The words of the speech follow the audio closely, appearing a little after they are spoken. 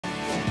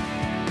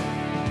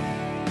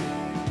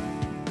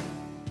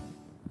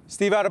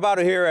Steve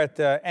Adubato here at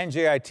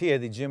NJIT at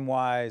the Jim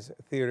Wise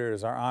Theater. It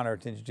is our honor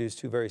to introduce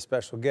two very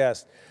special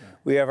guests.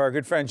 We have our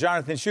good friend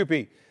Jonathan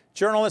Schuppe,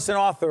 journalist and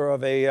author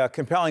of a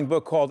compelling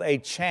book called A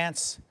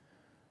Chance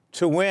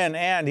to Win.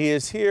 And he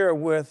is here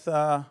with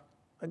a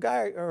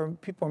guy or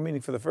people are meeting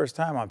for the first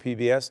time on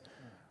PBS,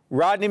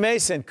 Rodney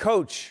Mason,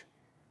 coach,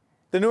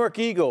 the Newark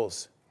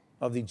Eagles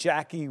of the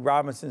Jackie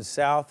Robinson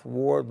South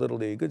Ward Little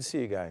League. Good to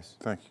see you guys.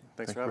 Thank you.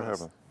 Thanks for having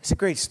us. It's a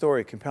great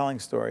story, compelling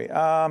story.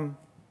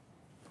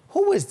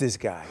 Who is this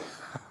guy?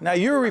 Now,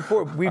 you're a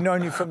reporter. We've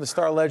known you from the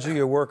Star Ledger,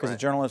 your work as a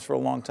journalist for a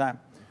long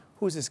time.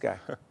 Who's this guy?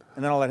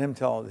 And then I'll let him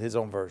tell his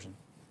own version.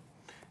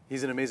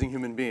 He's an amazing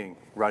human being,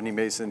 Rodney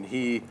Mason.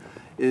 He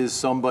is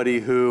somebody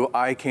who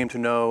I came to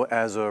know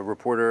as a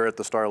reporter at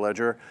the Star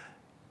Ledger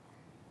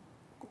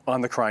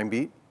on the crime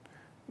beat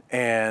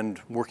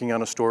and working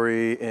on a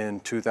story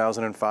in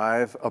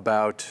 2005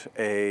 about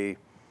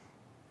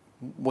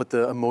what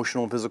the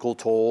emotional and physical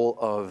toll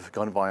of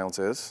gun violence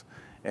is.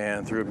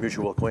 And through a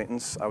mutual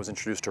acquaintance, I was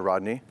introduced to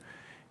Rodney,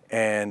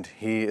 and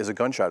he is a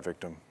gunshot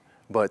victim.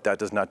 But that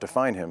does not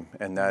define him,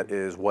 and that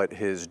is what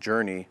his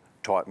journey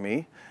taught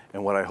me,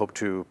 and what I hope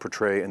to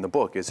portray in the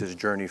book is his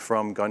journey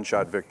from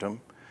gunshot victim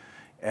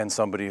and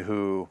somebody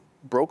who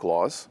broke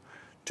laws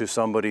to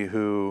somebody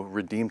who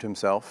redeemed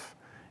himself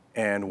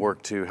and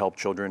worked to help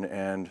children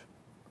and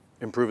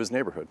improve his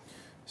neighborhood.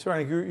 So,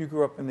 Rodney, you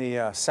grew up in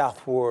the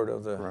South Ward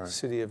of the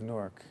city of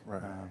Newark.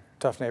 Right.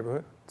 Tough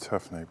neighborhood?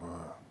 Tough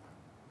neighborhood.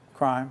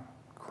 Crime,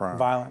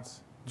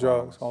 violence,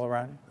 drugs, all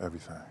around you?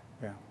 Everything.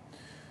 Yeah.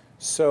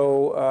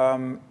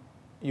 So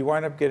you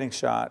wind up getting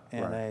shot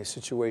in a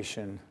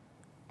situation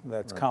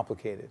that's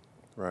complicated.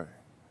 Right.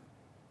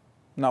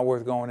 Not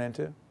worth going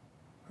into?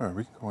 All right,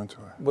 we can go into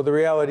it. Well, the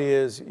reality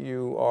is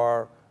you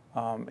are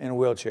in a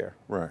wheelchair.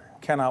 Right.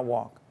 Cannot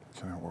walk.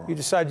 Cannot walk. You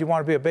decide you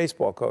want to be a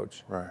baseball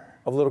coach. Right.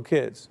 Of little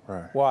kids.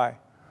 Right. Why?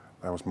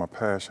 That was my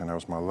passion. That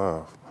was my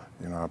love.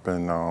 You know, I've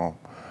been,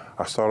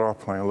 I started off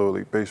playing Little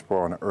League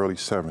Baseball in the early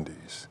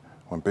 70s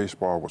when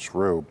baseball was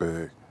real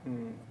big.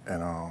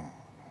 And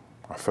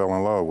I fell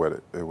in love with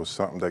it. It was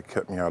something that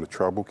kept me out of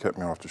trouble, kept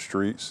me off the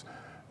streets.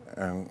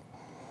 And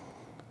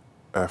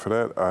after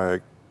that,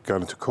 I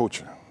got into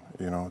coaching,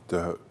 you know,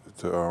 to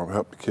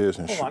help the kids.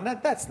 And Hold on,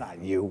 that's not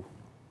you.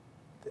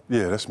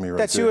 Yeah, that's me right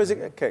That's there. you as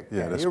a kid.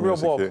 Yeah, that's you're a me real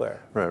as a ball kid.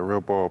 player. Right, a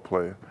real ball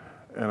player.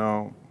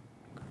 And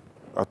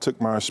I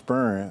took my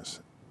experience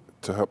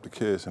to help the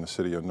kids in the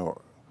city of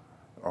Newark,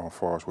 as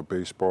far as with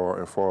baseball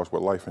and as far as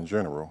with life in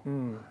general.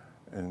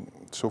 And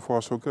so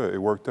far, so good. It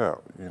worked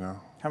out, you know.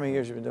 How many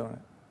years have you been doing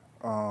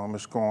it?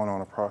 It's going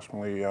on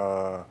approximately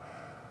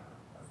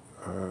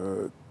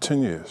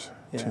 10 years.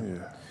 Yeah.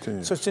 10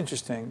 years. So it's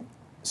interesting.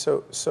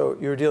 So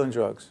you're dealing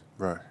drugs.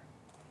 Right.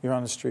 You're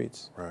on the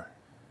streets. Right.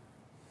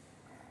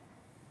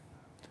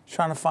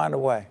 Trying to find a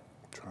way.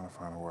 Trying to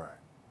find a way.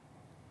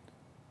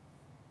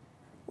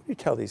 What do you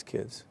tell these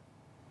kids?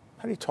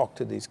 How do you talk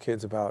to these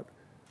kids about,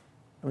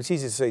 I mean, it's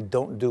easy to say,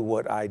 don't do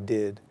what I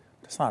did.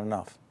 That's not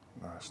enough.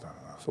 No, it's not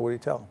enough. So what do you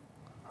tell them?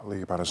 I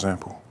lead by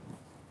example.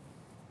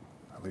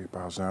 I lead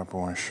by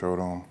example and show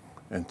them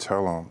and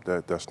tell them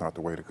that that's not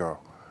the way to go.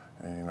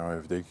 And you know,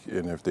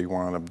 if they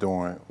wind up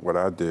doing what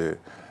I did,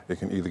 it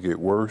can either get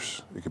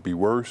worse, it could be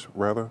worse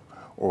rather,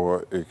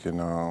 or it can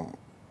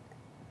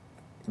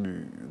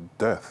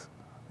death.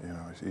 You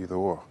know, it's either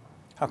or.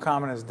 How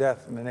common is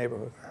death in the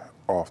neighborhood?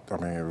 I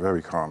mean,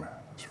 very common.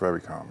 It's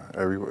very common.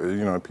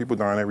 You know, people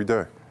dying every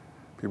day.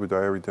 People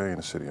die every day in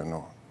the city of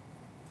Newark.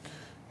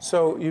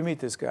 So you meet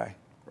this guy.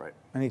 Right.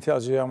 And he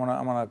tells you, I want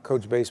to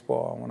coach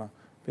baseball. I want to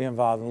be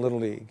involved in Little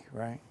League,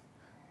 right?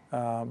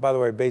 By the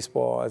way,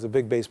 baseball, as a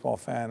big baseball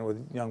fan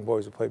with young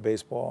boys who play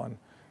baseball,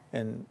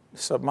 and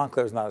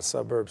Montclair's not a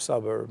suburb.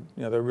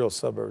 You know, they're real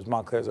suburbs.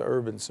 Montclair's an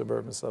urban,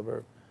 suburban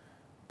suburb.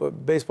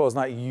 But baseball is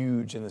not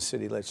huge in the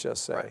city, let's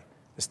just say. Right.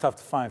 It's tough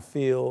to find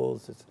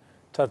fields. It's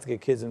tough to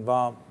get kids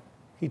involved.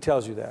 He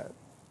tells you that.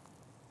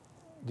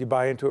 Do you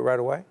buy into it right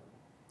away?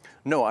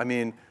 No, I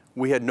mean,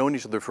 we had known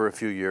each other for a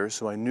few years,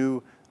 so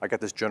I got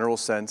this general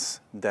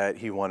sense that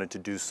he wanted to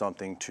do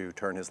something to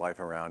turn his life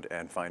around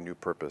and find new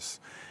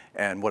purpose.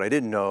 And what I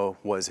didn't know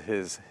was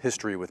his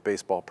history with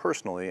baseball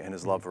personally and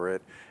his love for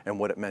it and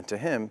what it meant to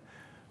him.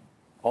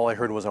 All I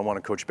heard was I want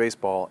to coach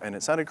baseball, and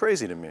it sounded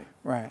crazy to me.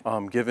 Right.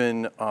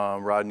 Given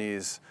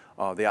Rodney's,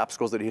 the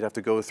obstacles that he'd have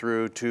to go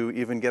through to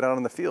even get out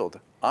on the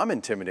field. I'm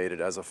intimidated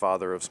as a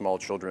father of small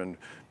children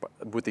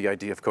with the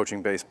idea of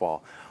coaching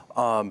baseball.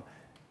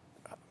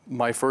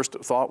 My first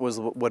thought was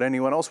what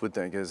anyone else would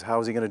think is, how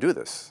is he going to do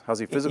this? How's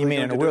he physically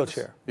going to do this? You mean in a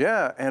wheelchair?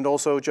 Yeah, and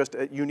also just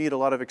you need a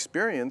lot of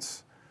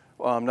experience,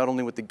 not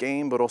only with the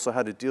game, but also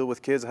how to deal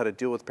with kids, how to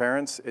deal with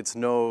parents. It's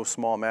no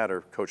small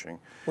matter, coaching.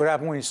 What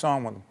happened when you saw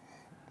him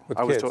with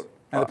kids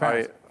and the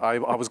parents? I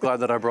was glad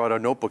that I brought a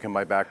notebook in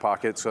my back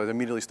pocket, so I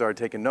immediately started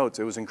taking notes.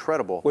 It was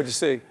incredible. What'd you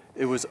see?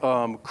 It was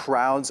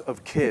crowds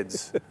of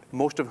kids,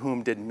 most of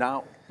whom did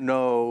not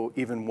know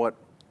even what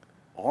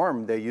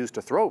arm they used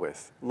to throw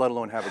with, let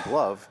alone have a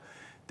glove.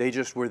 They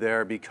just were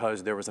there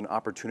because there was an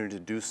opportunity to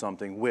do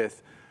something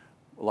with,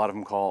 a lot of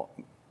them call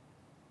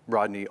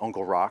Rodney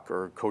Uncle Rock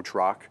or Coach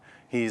Rock.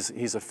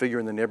 He's a figure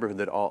in the neighborhood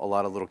that a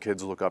lot of little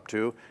kids look up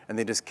to, and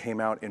they just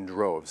came out in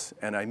droves.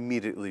 And I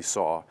immediately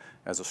saw,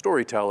 as a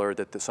storyteller,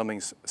 that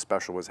something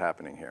special was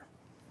happening here.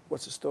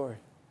 What's the story?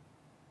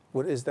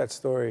 What is that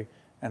story,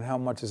 and how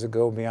much does it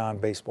go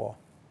beyond baseball?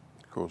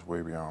 It goes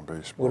way beyond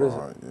baseball. What is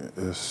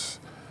it?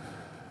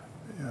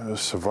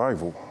 It's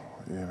survival.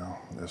 You know,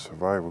 it's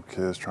survival.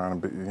 Kids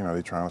trying to be, you know,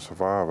 they're trying to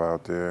survive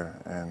out there,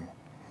 and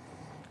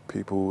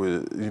people,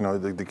 you know,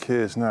 the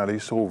kids now, they're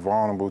so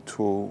vulnerable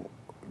to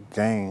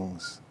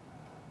gangs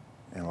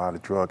and a lot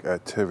of drug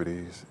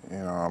activities. You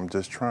know, I'm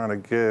just trying to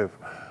give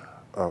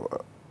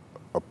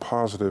a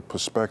positive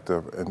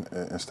perspective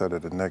instead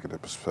of the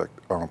negative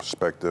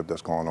perspective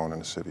that's going on in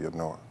the city of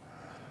Newark.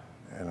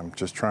 And I'm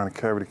just trying to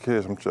carry the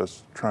kids. I'm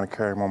just trying to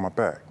carry them on my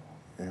back,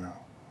 you know.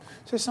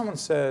 Say someone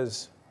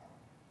says,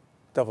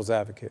 devil's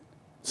advocate,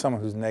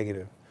 someone who's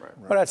negative. Right.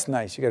 Well, that's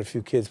nice. You got a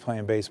few kids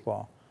playing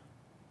baseball.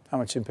 How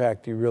much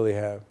impact do you really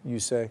have, you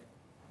say?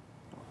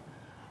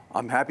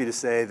 I'm happy to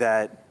say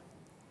that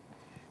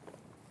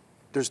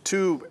there's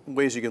two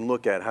ways you can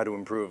look at how to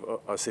improve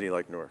a city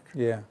like Newark.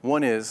 Yeah.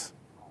 One is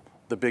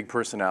the big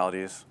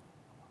personalities,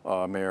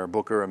 Mayor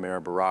Booker,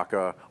 Mayor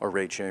Baraka,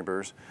 Ray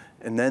Chambers.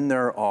 And then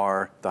there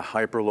are the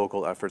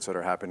hyper-local efforts that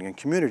are happening in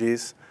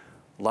communities,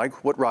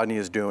 like what Rodney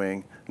is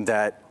doing,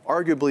 that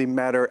arguably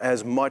matter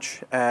as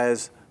much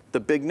as the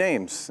big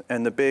names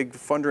and the big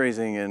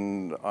fundraising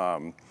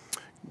and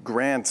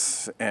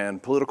grants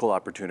and political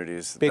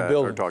opportunities that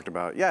are talked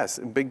about. Yes,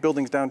 big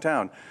buildings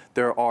downtown.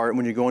 There are,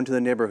 when you go into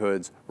the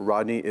neighborhoods,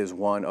 Rodney is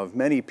one of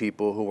many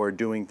people who are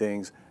doing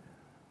things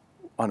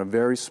on a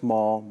very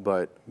small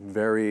but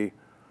very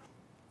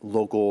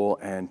local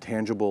and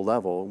tangible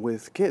level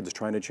with kids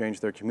trying to change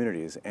their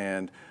communities.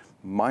 And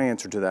my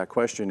answer to that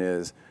question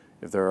is,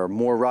 if there are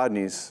more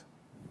Rodneys,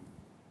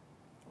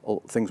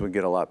 things would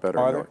get a lot better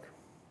in Newark.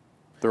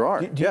 There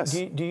are, yes.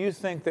 Do you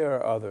think there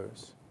are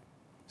others,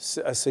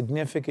 a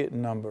significant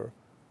number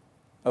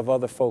of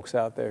other folks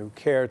out there who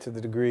care to the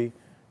degree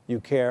you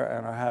care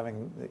and are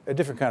having a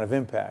different kind of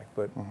impact,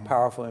 but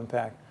powerful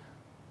impact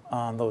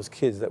on those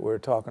kids that we're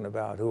talking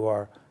about who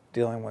are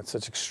dealing with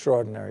such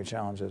extraordinary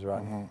challenges,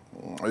 Rodney?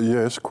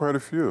 Yeah, it's quite a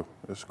few.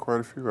 There's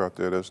quite a few out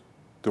there that's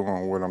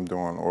doing what I'm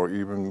doing, or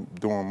even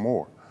doing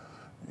more.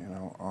 You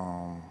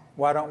know.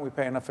 Why don't we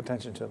pay enough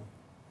attention to them?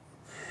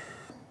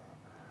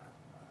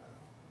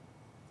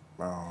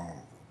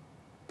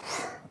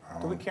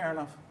 Do we care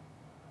enough?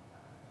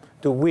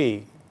 Do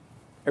we,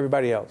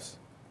 everybody else,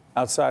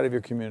 outside of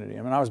your community?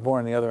 I mean, I was born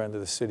in the other end of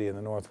the city in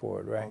the North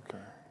Ward, right? Okay.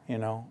 You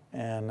know,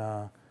 and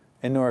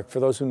in Newark, for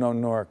those who know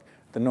Newark,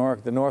 the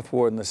North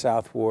Ward and the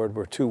South Ward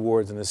were two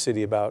wards in the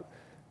city about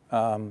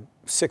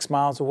 6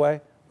 miles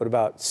away, but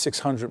about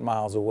 600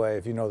 miles away,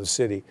 if you know the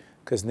city,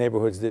 because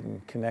neighborhoods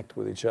didn't connect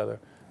with each other.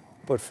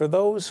 But for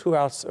those who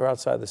are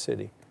outside the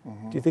city,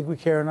 do you think we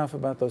care enough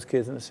about those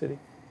kids in the city?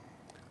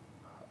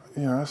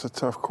 You know, that's a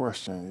tough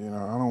question. You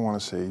know, I don't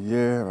want to say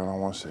yeah, and I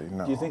don't want to say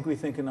no. Do you think we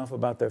think enough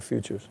about their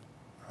futures?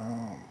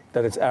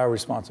 That it's our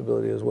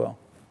responsibility as well?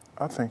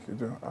 I think you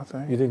do. I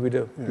think. You think we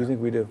do? Yeah. Do you think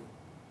we do?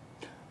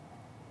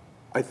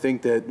 I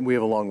think that we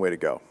have a long way to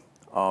go.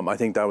 I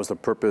think that was the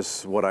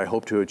purpose, what I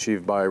hope to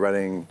achieve by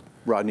writing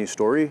Rodney's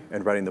story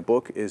and writing the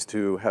book, is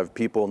to have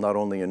people not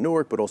only in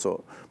Newark, but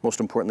also, most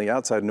importantly,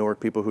 outside Newark,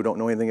 people who don't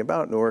know anything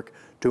about Newark,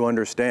 to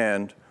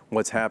understand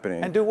what's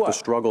happening. And do what? The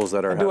struggles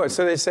that are happening. Do what?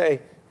 So they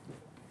say,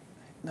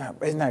 no,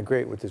 isn't that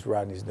great what this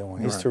Rodney's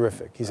doing? He's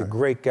terrific. He's a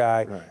great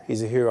guy.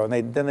 He's a hero.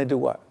 And then they do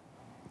what?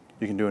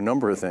 You can do a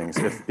number of things.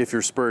 If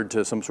you're spurred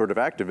to some sort of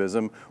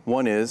activism,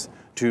 one is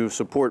to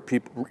support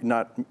people,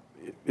 not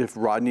if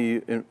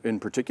Rodney in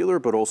particular,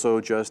 but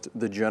also just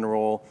the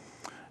general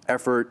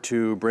effort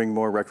to bring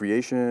more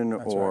recreation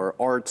or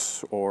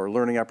arts or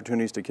learning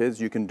opportunities to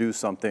kids. You can do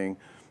something,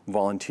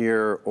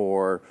 volunteer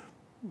or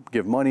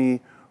give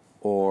money,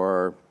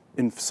 or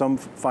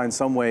find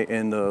some way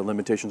in the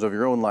limitations of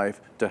your own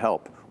life to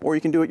help. Or you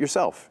can do it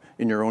yourself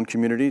in your own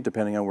community,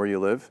 depending on where you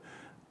live.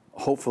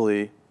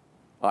 Hopefully,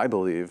 I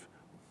believe,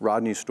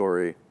 Rodney's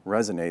story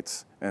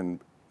resonates and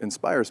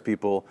inspires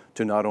people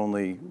to not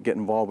only get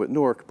involved with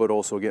Newark, but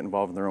also get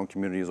involved in their own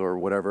communities or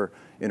whatever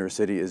inner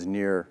city is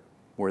near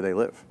where they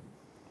live.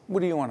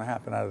 What do you want to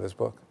happen out of this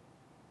book?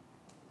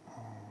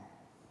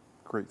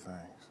 Great things.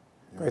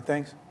 Great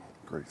things?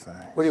 Great things.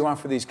 What do you want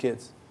for these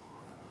kids?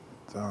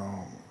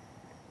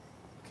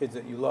 Kids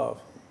that you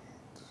love.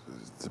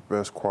 It's the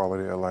best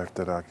quality of life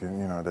that I can,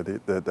 you know,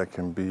 that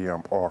can be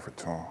offered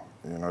to them.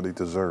 You know, they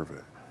deserve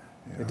it.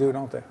 They do,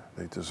 don't they?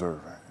 They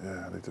deserve it.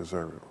 Yeah, they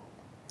deserve it.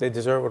 They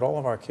deserve what all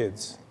of our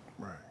kids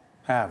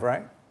have,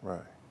 right? Right.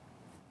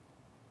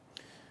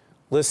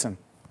 Listen,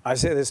 I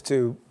say this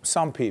to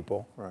some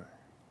people. Right.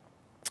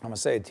 I'm going to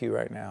say it to you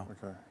right now.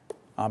 Okay.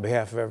 On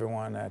behalf of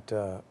everyone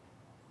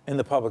in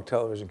the public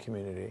television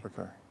community.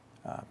 Okay.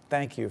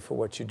 Thank you for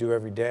what you do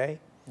every day.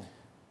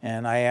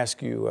 And I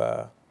ask you,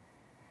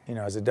 you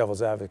know, as a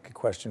devil's advocate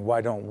question, why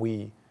don't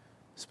we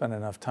spend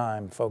enough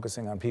time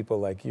focusing on people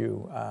like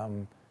you?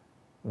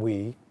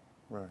 We,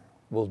 right.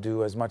 we'll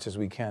do as much as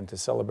we can to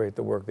celebrate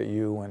the work that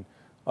you and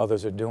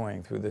others are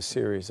doing through this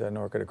series,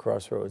 Newark at a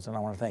Crossroads. And I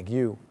want to thank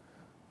you,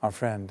 our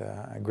friend,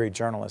 a great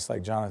journalist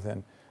like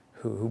Jonathan,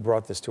 who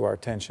brought this to our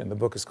attention. The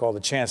book is called A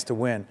Chance to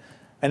Win,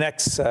 an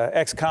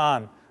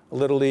ex-con, a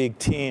Little League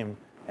team,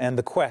 and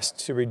the quest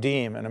to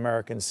redeem an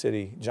American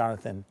city.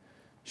 Jonathan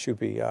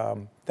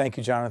Schuppe. Thank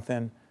you,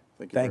 Jonathan.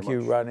 Thank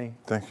you, Rodney.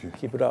 Thank you.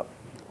 Keep it up.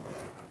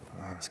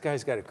 This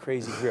guy's got a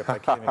crazy grip. I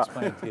can't even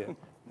explain it to you.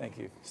 Thank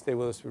you. Stay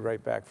with us. We'll be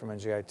right back from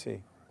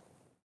NJIT.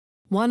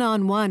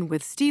 One-on-One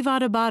with Steve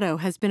Adubato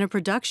has been a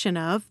production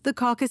of the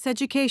Caucus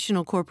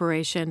Educational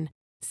Corporation,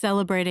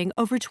 celebrating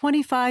over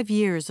 25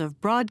 years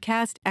of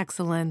broadcast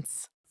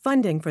excellence.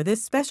 Funding for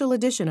this special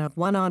edition of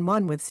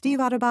One-on-One with Steve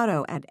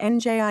Adubato at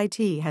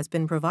NJIT has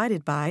been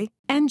provided by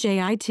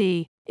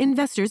NJIT,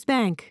 Investors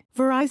Bank,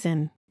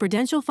 Verizon,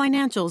 Prudential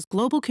Financial's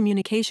Global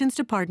Communications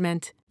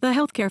Department, the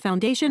Healthcare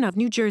Foundation of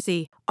New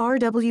Jersey,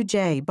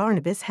 RWJ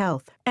Barnabas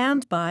Health,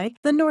 and by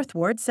the North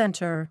Ward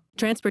Center.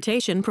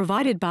 Transportation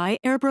provided by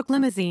Airbrook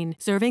Limousine,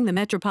 serving the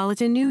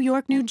metropolitan New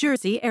York, New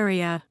Jersey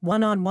area.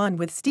 One-on-One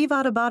with Steve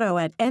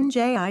Adubato at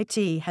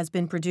NJIT has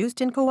been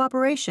produced in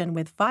cooperation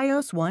with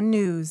FiOS One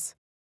News.